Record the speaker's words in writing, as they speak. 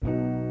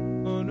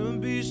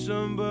be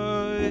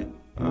somebody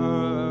I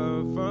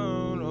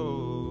found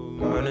home.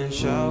 Morning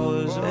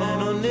showers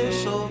and on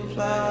this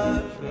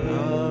supply.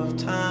 Enough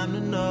time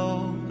to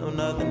know,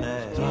 nothing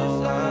at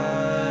all.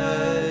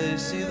 I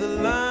see the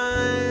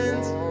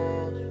lines.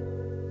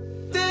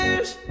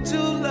 There's two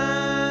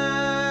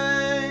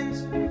lines.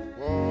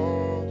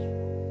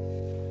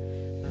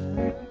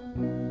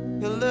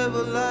 You'll live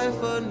a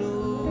life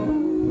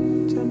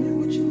anew. Tell me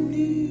what you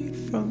need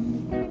from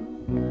me.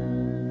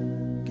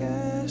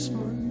 Gas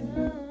money.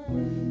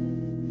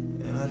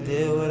 And I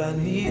did what I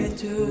needed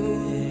to,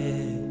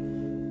 yeah,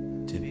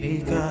 to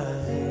be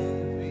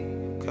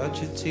kind.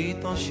 Cut your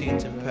teeth on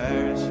sheets in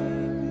Paris.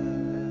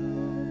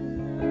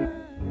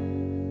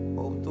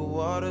 Hope the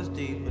water's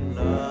deep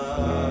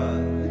enough.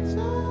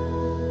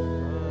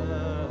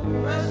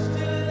 Rest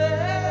in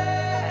it.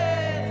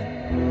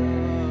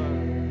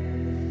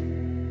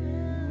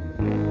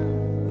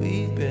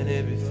 We've been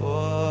here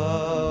before.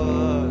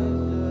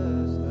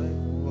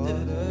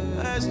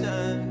 Last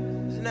time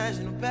was a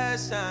national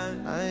pastime.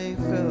 I ain't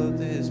felt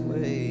this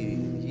way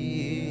in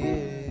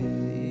years.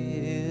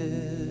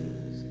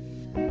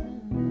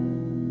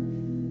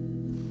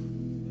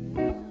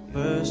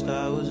 First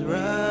I was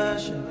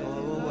rushing for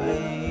a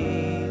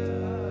wait.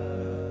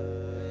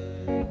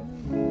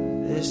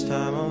 This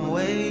time I'm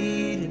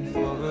waiting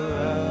for a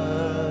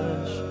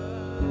rush.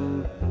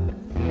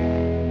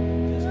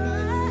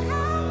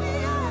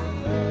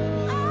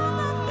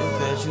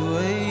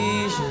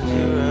 Infatuation's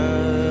a rush.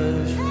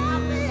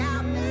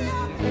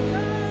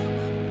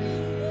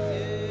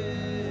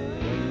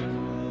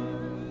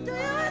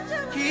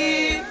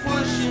 Keep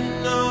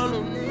pushing on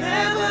and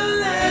never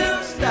let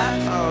them stop.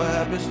 How it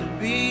happens to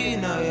be,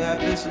 now it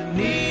happens to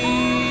me.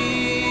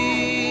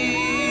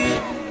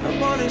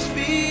 I'm on his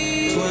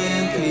feet.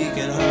 Twin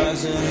peaking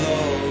highs and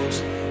lows.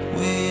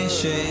 We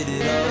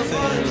shaded off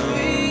and on.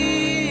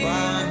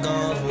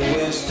 Bygones, but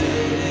we're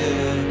still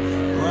here.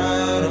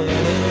 Ride on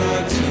it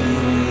like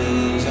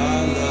twos. I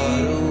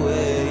love the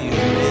way you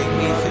make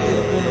me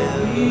feel.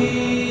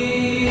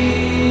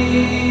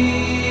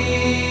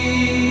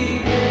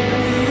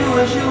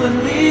 It's you and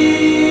me.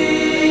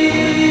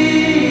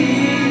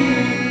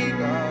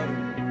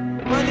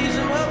 I need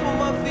some help on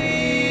my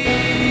feet.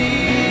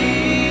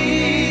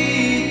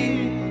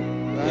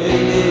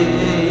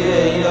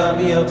 Yeah, I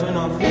be up in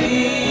my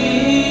feet.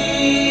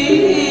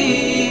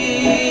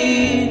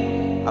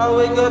 I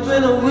wake up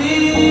in a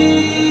week.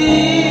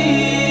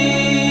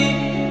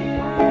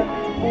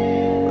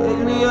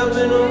 Wake me up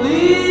in a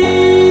week.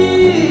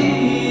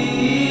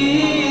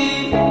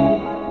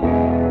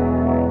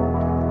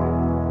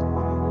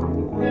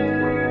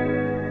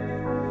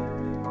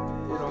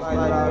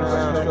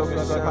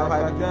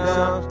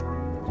 Down.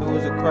 Two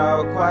is a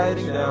crowd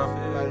quieting down.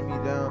 Patting me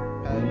down,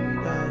 patting me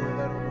down,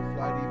 let on the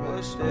flight even.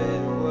 What's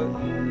dead and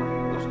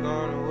what's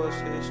gone and what's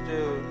here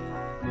still?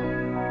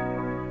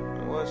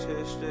 And what's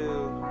here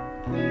still?